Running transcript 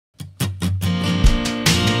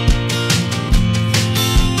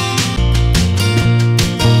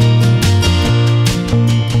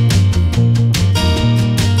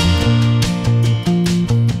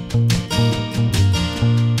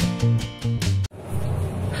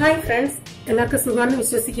Hi friends, എല്ലാവർക്കും സുഖമാണെന്ന്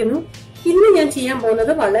വിശ്വസിക്കുന്നു. ഇന്ന് ഞാൻ ചെയ്യാൻ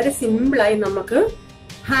പോകുന്നത് വളരെ സിമ്പിളായി നമുക്ക്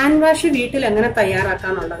ഹാൻഡ് വാഷ് വീട്ടിൽ എങ്ങനെ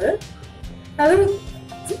തയ്യാറാക്കാന്നുള്ളത്. അത്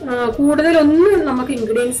കൂടുതലൊന്നും നമുക്ക്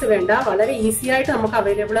ഇൻഗ്രീഡിയൻസ് വേണ്ട, വളരെ ഈസി ആയിട്ട് നമുക്ക്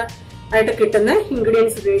അവൈലബിൾ ആയിട്ട് കിട്ടുന്ന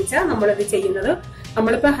ഇൻഗ്രീഡിയൻസ് ഉപയോഗിച്ചാണ് നമ്മളിത് ചെയ്യുന്നത്.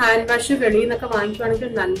 നമ്മളിപ്പോ ഹാൻഡ് വാഷ് വെളിയിൽ നിന്നൊക്കെ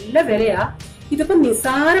വാങ്ങിക്കുവാണെങ്കിൽ നല്ല വിലയാ. ഇതിപ്പോ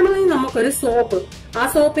നിസ്സാരമായി നമുക്കൊരു സോപ്പ്, ആ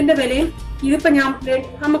സോപ്പിന്റെ വിലയും ഇതിപ്പോ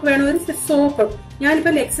നമുക്ക് വേണം ഒരു സോപ്പ്.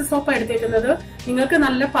 ഞാനിപ്പോ ലെക്സ് സോപ്പ് എടുത്തേക്കുന്നത്. നിങ്ങൾക്ക്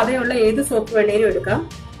നല്ല പതയുള്ള ഏത് സോപ്പ് വേണേലും എടുക്കാം.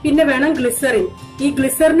 പിന്നെ വേണം ഗ്ലിസറിൻ. ഈ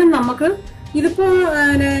ഗ്ലിസറിനും നമുക്ക് ഇതിപ്പോ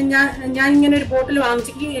ഞാൻ ഇങ്ങനെ ഒരു ബോട്ടിൽ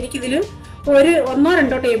വാങ്ങിച്ചെങ്കിൽ എനിക്കിതിൽ ഒരു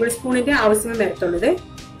 1-2 ടേബിൾ സ്പൂണിന്റെ ആവശ്യമേ വരത്തുള്ളത്.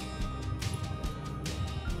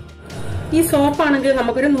 ഈ സോപ്പാണെങ്കിൽ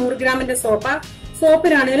നമുക്കൊരു 100 ഗ്രാമിന്റെ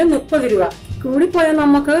സോപ്പിനാണെങ്കിലും 30 രൂപ. കൂടിപ്പോയാൽ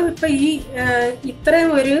നമുക്ക് ഇപ്പൊ ഈ ഇത്രയും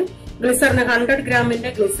ഒരു ഗ്ലിസറിന് 100 ഗ്രാമിന്റെ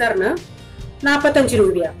ഗ്ലിസറിന് 45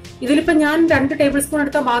 രൂപയാണ്. ഇതിലിപ്പോ ഞാൻ 2 ടേബിൾ സ്പൂൺ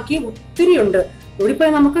എടുത്ത ബാക്കി ഒത്തിരി ഉണ്ട്.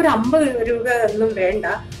 കൂടിപ്പോയാൽ നമുക്കൊരു 50 രൂപ ഒന്നും വേണ്ട.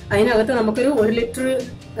 അതിനകത്ത് നമുക്കൊരു 1 ലിറ്റർ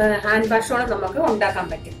ഹാൻഡ് വാഷോളം നമുക്ക് ഉണ്ടാക്കാൻ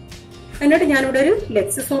പറ്റും. എന്നിട്ട് ഞാനിവിടെ ഒരു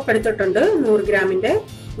ലെക്സ് സോപ്പ് എടുത്തിട്ടുണ്ട്, 100 ഗ്രാമിന്റെ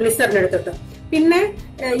ഗ്ലിസറിൻ എടുത്തിട്ട്. പിന്നെ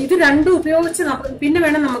ഇത് രണ്ടും ഉപയോഗിച്ച് പിന്നെ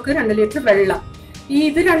വേണം നമുക്ക് 2 ലിറ്റർ വെള്ളം.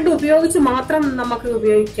 ഇത് രണ്ടും ഉപയോഗിച്ച് മാത്രം നമുക്ക്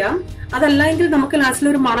ഉപയോഗിക്കാം. അതല്ലെങ്കിൽ നമുക്ക് ലാസ്റ്റിൽ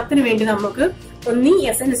ഒരു മണത്തിന് വേണ്ടി നമുക്ക് ഒന്നി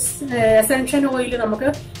എസൻഷ്യൽ ഓയിൽ നമുക്ക്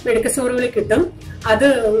മെഡിക്കൽ സ്റ്റോറുകളിൽ കിട്ടും. അത്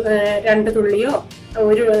 2 തുള്ളിയോ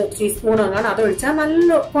 1 ടീസ്പൂണോ ആണ് അതൊഴിച്ചാൽ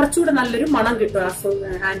കുറച്ചുകൂടെ നല്ലൊരു മണം കിട്ടും ആ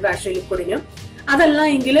ഹാൻഡ് വാഷ് ലിക്വിഡിന്. അതല്ല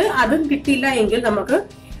എങ്കിൽ അതും കിട്ടിയില്ല എങ്കിൽ നമുക്ക്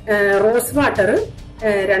റോസ് വാട്ടർ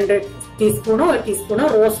 2 ടീസ്പൂണോ 1 ടീസ്പൂണോ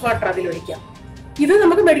റോസ് വാട്ടർ അതിലൊഴിക്കാം. ഇത്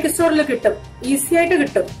നമുക്ക് മെഡിക്കൽ സ്റ്റോറിൽ കിട്ടും, ഈസി ആയിട്ട്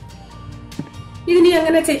കിട്ടും. ഇതിനി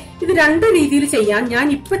അങ്ങനെ ഇത് 2 രീതിയിൽ ചെയ്യാം. ഞാൻ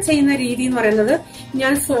ഇപ്പൊ ചെയ്യുന്ന രീതി എന്ന് പറയുന്നത്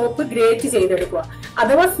ഞാൻ സോപ്പ് ഗ്രേറ്റ് ചെയ്തെടുക്കുക.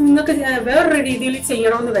 അഥവാ നിങ്ങൾക്ക് വേറൊരു രീതിയിൽ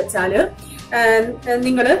ചെയ്യണമെന്ന് വെച്ചാല്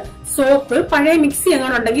നിങ്ങള് സോപ്പ് പഴയ മിക്സി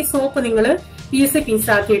എങ്ങനെ ഉണ്ടെങ്കിൽ സോപ്പ് നിങ്ങൾ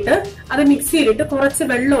പീസാക്കിയിട്ട് അത് മിക്സിയിലിട്ട് കുറച്ച്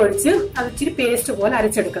വെള്ളം ഒഴിച്ച് അത് ഇച്ചിരി പേസ്റ്റ് പോലെ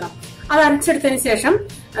അരച്ചെടുക്കണം. അത് അരച്ചെടുത്തതിന് ശേഷം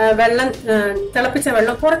തിളപ്പിച്ച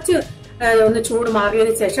വെള്ളം കുറച്ച് ഒന്ന് ചൂട്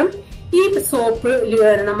മാറിയതിനു ശേഷം ഈ സോപ്പ്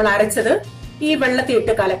നമ്മൾ അരച്ചത് ഈ വെള്ളത്തിൽ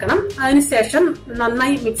ഇട്ട് കലക്കണം. അതിനുശേഷം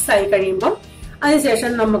നന്നായി മിക്സ് ആയി കഴിയുമ്പോൾ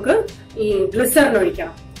അതിനുശേഷം നമുക്ക് ഈ ഗ്ലിസറിൻ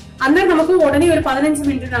ഒഴിക്കണം. അന്നേരം നമുക്ക് ഉടനെ ഒരു 15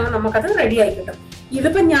 മിനിറ്റിനകം നമുക്കത് റെഡി ആയി കിട്ടും.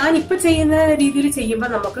 ഇതിപ്പോ ഞാൻ ഇപ്പൊ ചെയ്യുന്ന രീതിയിൽ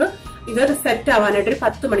ചെയ്യുമ്പോൾ നമുക്ക് ഇതൊരു സെറ്റ് ആവാനായിട്ട് ഒരു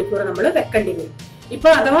 10 മണിക്കൂർ നമ്മൾ വെക്കേണ്ടി വരും. ഇപ്പൊ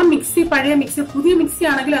അഥവാ പഴയ മിക്സി പുതിയ മിക്സി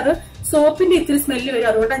ആണെങ്കിൽ അത് സോപ്പിന്റെ ഇത്തിരി സ്മെല്ല് വരും.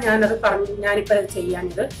 അതുകൊണ്ടാണ് ഞാനിപ്പോ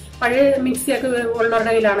ചെയ്യാനിത്. പഴയ മിക്സിയൊക്കെ ഉള്ളവരുടെ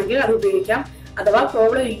കയ്യിലാണെങ്കിൽ അത് ഉപയോഗിക്കാം. അഥവാ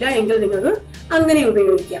പ്രോബ്ലം ഇല്ല എങ്കിൽ നിങ്ങൾക്ക് അങ്ങനെ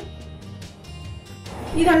ഉപയോഗിക്കാം.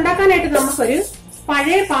 ഇതുണ്ടാക്കാനായിട്ട് നമുക്കൊരു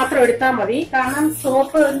പഴയ പാത്രം എടുത്താൽ മതി. കാരണം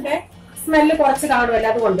സോപ്പിന്റെ സ്മെല്ല് കുറച്ച് കാണുമല്ലോ.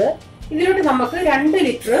 അതുകൊണ്ട് ഇതിലോട്ട് നമുക്ക് 2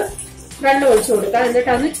 ലിറ്റർ വെള്ളം ഒഴിച്ചു കൊടുക്കാം. എന്നിട്ട്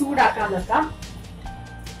അതൊന്ന് ചൂടാക്കാൻ വെക്കാം.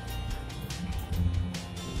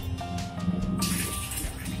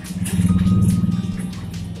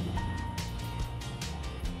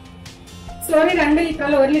 സോറി, 2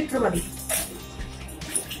 ലിറ്ററല്ല 1 ലിറ്റർ മതി.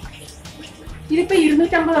 ഇതിപ്പോ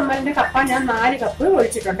 250 ml കപ്പ ഞാൻ 4 കപ്പ്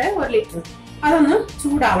ഒഴിച്ചിട്ടുണ്ട്, 1 ലിറ്റർ. അതൊന്ന്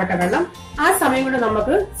ചൂടാവട്ടെ വെള്ളം. ആ സമയം കൊണ്ട്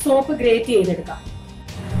നമുക്ക് സോപ്പ് ഗ്രേറ്റ് ചെയ്തെടുക്കാം.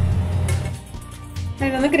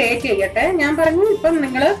 ഇതൊന്ന് ഗ്രേറ്റ് ചെയ്യട്ടെ. ഞാൻ പറഞ്ഞു ഇപ്പം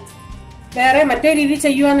നിങ്ങള് വേറെ മറ്റേ രീതി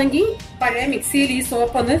ചെയ്യുവാണെങ്കിൽ പഴയ മിക്സിയിൽ ഈ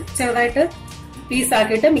സോപ്പ് ഒന്ന് ചെറുതായിട്ട്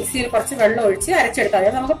പീസാക്കിയിട്ട് മിക്സിയിൽ കുറച്ച് വെള്ളം ഒഴിച്ച് അരച്ചെടുത്താൽ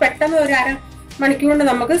മതി. നമുക്ക് പെട്ടെന്ന് ഒരു 1/2 മണിക്കൂർ കൊണ്ട്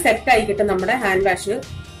നമുക്ക് സെറ്റ് ആയി കിട്ടും നമ്മുടെ ഹാൻഡ് വാഷ്.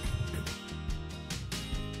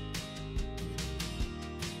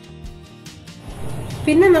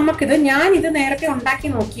 പിന്നെ ഞാനിത് നേരത്തെ ഉണ്ടാക്കി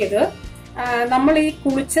നോക്കിയത്, നമ്മൾ ഈ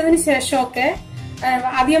കുളിച്ചതിന് ശേഷമൊക്കെ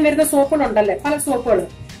അധികം വരുന്ന സോപ്പുകളുണ്ടല്ലേ, പല സോപ്പുകൾ,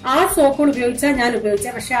 ആ സോപ്പുകൾ ഉപയോഗിച്ചാൽ ഞാൻ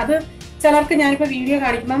ഉപയോഗിച്ചത്. പക്ഷെ അത് ചിലർക്ക് ഞാനിപ്പോ വീഡിയോ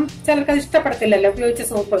കാണിക്കുമ്പം ചിലർക്ക് അത് ഇഷ്ടപ്പെടത്തില്ലല്ലോ ഉപയോഗിച്ച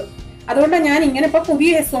സോപ്പ്. അതുകൊണ്ടാണ് ഞാൻ ഇങ്ങനെ ഇപ്പൊ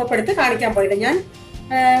പുതിയ സോപ്പ് എടുത്ത് കാണിക്കാൻ പോയത്.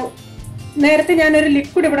 നേരത്തെ ഞാനൊരു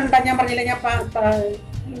ലിക്വിഡ് ഇവിടെ ഉണ്ടാ, ഞാൻ പറഞ്ഞില്ലേ, ഞാൻ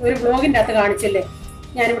ഒരു വ്ലോഗിന്റെ അകത്ത് കാണിച്ചില്ലേ,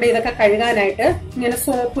 ഞാനിവിടെ ഇതൊക്കെ കഴുകാനായിട്ട് ഇങ്ങനെ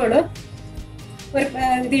സോപ്പുകൾ ഒരു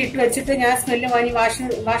ഇത് ഇട്ട് വെച്ചിട്ട് ഞാൻ സ്മെല്ല് വാങ്ങി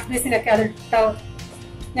വാഷ് ബേസിനൊക്കെ അത്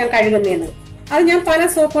ഞാൻ കഴുകുന്നേന്ന്. അത് ഞാൻ പല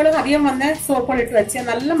സോപ്പുകളും അധികം വന്ന സോപ്പുകൾ ഇട്ട് വെച്ച്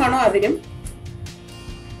നല്ല മണം അതിനും.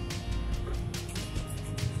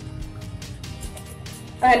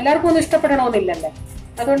 എല്ലാവർക്കും ഒന്നും ഇഷ്ടപ്പെടണമെന്നില്ലല്ലേ.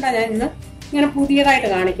 അതുകൊണ്ടാണ് ഞാൻ ഇന്ന് ഇങ്ങനെ പുതിയതായിട്ട്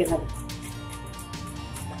കാണിക്കുന്നത്.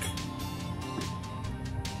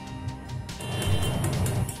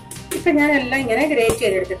 ഇപ്പൊ ഞാൻ എല്ലാം ഇങ്ങനെ ഗ്രേറ്റ്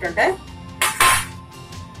ചെയ്തെടുത്തിട്ടുണ്ട്.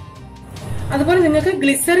 അതുപോലെ നിങ്ങൾക്ക്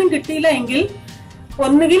ഗ്ലിസറിൻ കിട്ടിയില്ല എങ്കിൽ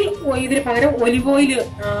ഒന്നുകിൽ ഇതിന് പകരം ഒലിവ് ഓയിൽ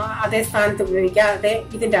അതേ സ്ഥാനത്ത് ഉപയോഗിക്കാം, അതേ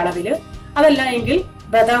ഇതിന്റെ അളവില്. അതല്ല എങ്കിൽ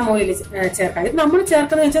ബദാം ഓയിൽ ചേർക്കാം. ഇത് നമ്മൾ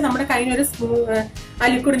ചേർക്കുന്നത് വെച്ചാൽ നമ്മുടെ കയ്യിനൊരു ആ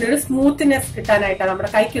ലിക്വിഡിന് ഒരു സ്മൂത്ത്നെസ് കിട്ടാനായിട്ടാണ്,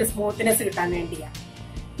 നമ്മുടെ കൈക്ക് ഒരു സ്മൂത്ത്നെസ് കിട്ടാൻ വേണ്ടിയാണ്.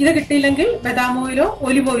 ഇത് കിട്ടിയില്ലെങ്കിൽ ബദാം ഓയിലോ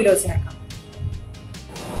ഒലിവ് ഓയിലോ ചേർക്കാം.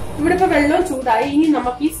 ഇവിടെ ഇപ്പൊ വെള്ളം ചൂടായി. ഇനി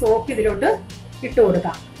നമുക്ക് ഈ സോപ്പ് ഇതിലോട്ട് ഇട്ട്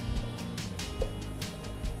കൊടുക്കാം.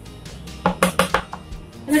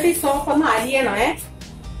 എന്നിട്ട് ഈ സോപ്പ് ഒന്ന് അരിയണേ.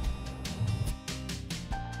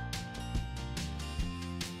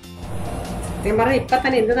 സത്യം പറഞ്ഞ ഇപ്പൊ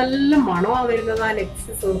തന്നെ എന്ത് നല്ല മണമാ വരുന്നത് ആ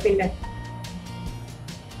ലെക്സ് സോപ്പിന്റെ.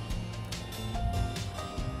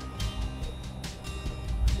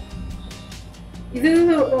 ഇത്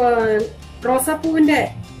റോസാപ്പൂവിന്റെ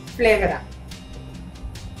ഫ്ലേവറാ.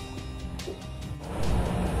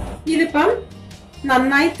 ഇതിപ്പം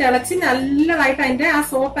നന്നായി തിളച്ച് നല്ലതായിട്ട് അതിന്റെ ആ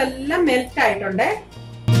സോപ്പ് എല്ലാം മെൽറ്റ് ആയിട്ടുണ്ട്.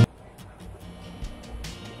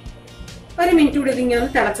 1 മിനിറ്റ് കൂടി ഇതിങ്ങനെ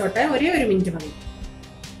ഒന്ന് തിളച്ചോട്ടെ. ഒരേ 1 മിനിറ്റ് മതി.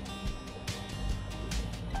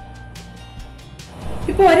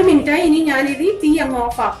 ഇപ്പൊ 1 മിനിറ്റായി. ഇനി ഞാനിത് തീ അങ്ങ്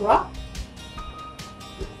ഓഫ് ആക്കുക.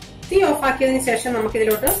 തീ ഓഫ് ആക്കിയതിനു ശേഷം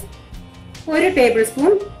നമുക്കിതിലോട്ട് 1 ടേബിൾ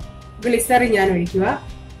സ്പൂൺ ഗ്ലിസറിൻ ഞാൻ ഒഴിക്കുക.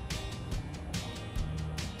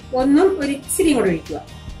 ഒന്നും ഒരു ഇച്ചിരി കൂടെ ഒഴിക്കുക.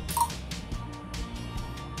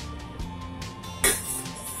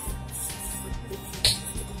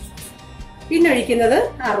 പിന്നെ ഒഴിക്കുന്നത്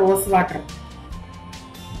ആ റോസ് വാട്ടർ.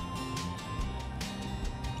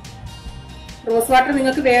 റോസ് വാട്ടർ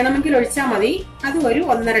നിങ്ങൾക്ക് വേണമെങ്കിൽ ഒഴിച്ചാൽ മതി. അത് ഒരു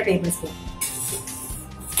 1.5 ടേബിൾ സ്പൂൺ.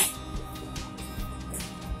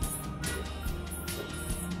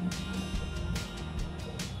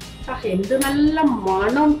 എന്ത് നല്ല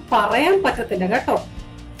മണം പറയാൻ പറ്റത്തില്ല കേട്ടോ.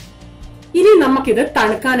 ഇനി നമുക്കിത്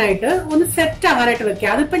തണുക്കാനായിട്ട് ഒന്ന് സെറ്റ് ആകാനായിട്ട്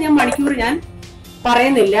വെക്കാം. അതിപ്പോ ഞാൻ മണിക്കൂർ ഞാൻ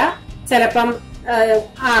പറയുന്നില്ല. ചിലപ്പം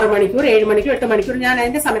 6 മണിക്കൂർ, 7 മണിക്കൂർ, 8 മണിക്കൂർ, ഞാൻ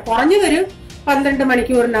അതിന്റെ സമയം കുറഞ്ഞതൊരു 12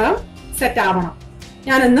 മണിക്കൂറിനകം സെറ്റ് ആവണം.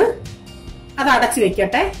 ഞാനൊന്ന് അത് അടച്ചു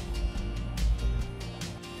വെക്കട്ടെ.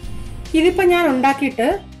 ഇതിപ്പോ ഞാൻ ഉണ്ടാക്കിയിട്ട്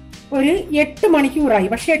ഒരു 8 മണിക്കൂറായി.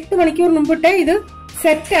 പക്ഷെ 8 മണിക്കൂർ മുമ്പിട്ടേ ഇത്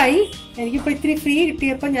സെറ്റായി. എനിക്കിപ്പോ ഇത്തിരി ഫ്രീ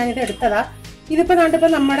കിട്ടിയപ്പോ ഞാനിത് എടുത്തതാ. ഇതിപ്പോ കണ്ടിപ്പോ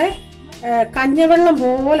നമ്മുടെ കഞ്ഞവെള്ളം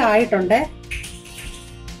പോലെ ആയിട്ടുണ്ട്.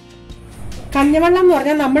 കഞ്ഞവെള്ളം എന്ന്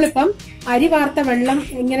പറഞ്ഞാൽ നമ്മളിപ്പം അരി വാർത്ത വെള്ളം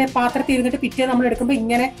ഇങ്ങനെ പാത്രത്തിൽ ഇരുന്നിട്ട് പിറ്റേ നമ്മൾ എടുക്കുമ്പോ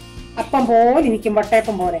ഇങ്ങനെ അപ്പം പോലെ ഇരിക്കും,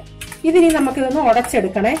 വട്ടയപ്പം പോലെ. ഇതിനി നമുക്കിതൊന്ന്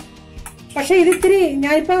ഉടച്ചെടുക്കണേ. പക്ഷെ ഇതിത്തിരി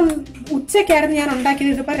ഞാനിപ്പം ഉച്ചക്കായിരുന്നു ഞാൻ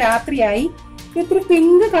ഉണ്ടാക്കിയത്. ഇതിപ്പോ രാത്രിയായി. ഇത്തിരി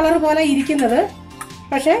പിങ്ക് കളർ പോലെ ഇരിക്കുന്നത്.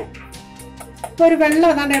 പക്ഷെ ഇപ്പൊ ഒരു വെള്ളം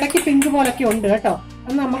അതാണ്ട് ഇടയ്ക്ക് പിങ്ക് പോലൊക്കെ ഉണ്ട് കേട്ടോ.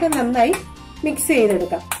 അത് നമുക്ക് നന്നായി മിക്സ്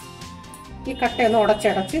ചെയ്തെടുക്കാം. ഈ കട്ടയൊന്ന്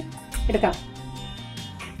ഉടച്ചടച്ച് എടുക്കാം.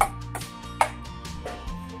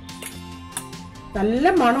 നല്ല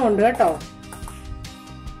മണമുണ്ട് കേട്ടോ.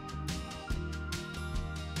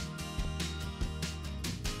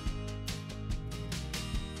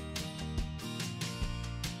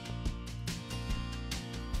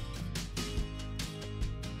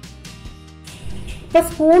 ഇപ്പൊ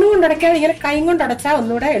സ്പൂൺ കൊണ്ട് അടയ്ക്കാതെ ഇങ്ങനെ കൈ കൊണ്ട് അടച്ചാൽ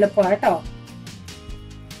ഒന്നുകൂടെ എളുപ്പമാണ് കേട്ടോ.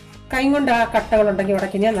 കൈ കൊണ്ട് ആ കട്ടകളുണ്ടെങ്കിൽ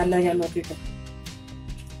ഉടയ്ക്കാൻ നല്ലത്. ഞാൻ നോക്കിയിട്ട്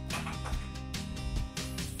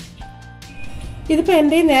ഇതിപ്പോ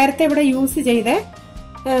എന്റെ നേരത്തെ ഇവിടെ യൂസ് ചെയ്ത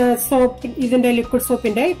സോപ്പ്, ഇതിന്റെ ലിക്വിഡ്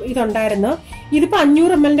സോപ്പിന്റെ ഇതുണ്ടായിരുന്നു. ഇതിപ്പോ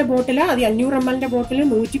 500 ml ബോട്ടിലാ. അത് 500 ml ബോട്ടിൽ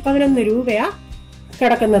 111 രൂപയാ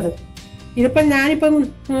കിടക്കുന്നത്. ഇതിപ്പോ ഞാനിപ്പം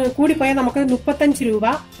കൂടിപ്പോയാൽ നമുക്ക് 35 രൂപ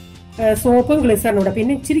സോപ്പും ഗ്ലിസറിനും കൂടെ.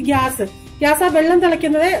 പിന്നെ ഇച്ചിരി ഗ്യാസ് ആ വെള്ളം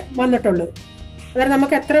തിളയ്ക്കുന്നതേ വന്നിട്ടുള്ളൂ. അതായത്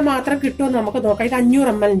നമുക്ക് എത്ര മാത്രം കിട്ടുമെന്ന് നമുക്ക് നോക്കാം. ഇത്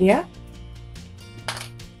 500 ml.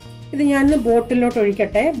 ഇത് ഞാൻ ബോട്ടിലോട്ട്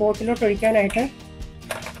ഒഴിക്കട്ടെ. ബോട്ടിലോട്ട് ഒഴിക്കാനായിട്ട്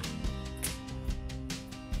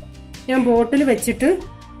ഞാൻ ബോട്ടിൽ വെച്ചിട്ട്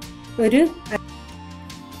ഒരു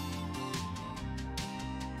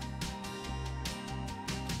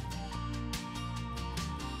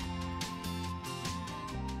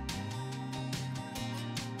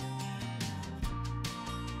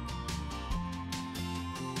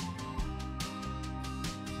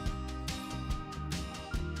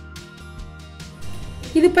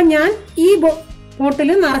ഇതിപ്പോ ഞാൻ ഈ ബോട്ടിൽ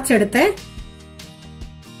നിറച്ചെടുത്തേ.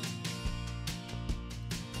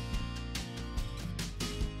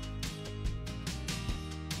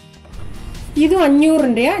 ഇത്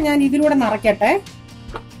 500-ന്റെ ഞാൻ ഇതിലൂടെ നിറയ്ക്കട്ടെ.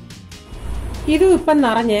 ഇതും ഇപ്പം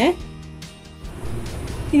നിറഞ്ഞേ.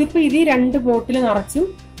 ഇതിപ്പോ ഇത് 2 ബോട്ടിൽ നിറച്ചും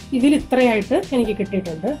ഇതിൽ ഇത്രയായിട്ട് എനിക്ക്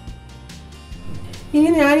കിട്ടിയിട്ടുണ്ട്.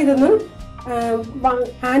 ഇനി ഞാനിതൊന്ന്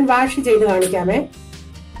ഹാൻഡ് വാഷ് ചെയ്ത് കാണിക്കാമേ.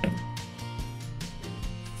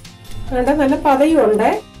 നല്ല പതയുണ്ട്.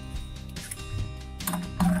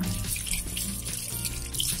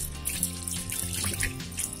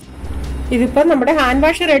 ഇതിപ്പോ നമ്മുടെ ഹാൻഡ്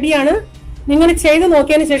വാഷ് റെഡിയാണ്. നിങ്ങൾ ചെയ്ത്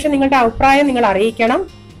നോക്കിയതിനു ശേഷം നിങ്ങളുടെ അഭിപ്രായം നിങ്ങൾ അറിയിക്കണം.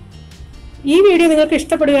 ഈ വീഡിയോ നിങ്ങൾക്ക്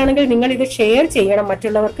ഇഷ്ടപ്പെടുകയാണെങ്കിൽ നിങ്ങൾ ഇത് ഷെയർ ചെയ്യണം.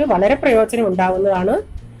 മറ്റുള്ളവർക്ക് വളരെ പ്രയോജനം ഉണ്ടാവുന്നതാണ്.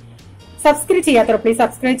 സബ്സ്ക്രൈബ് ചെയ്യാത്തവർ പ്ലീസ്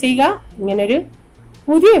സബ്സ്ക്രൈബ് ചെയ്യുക. ഇങ്ങനൊരു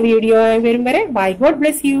പുതിയ വീഡിയോ വരും വരെ by. God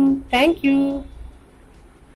bless you. Thank you.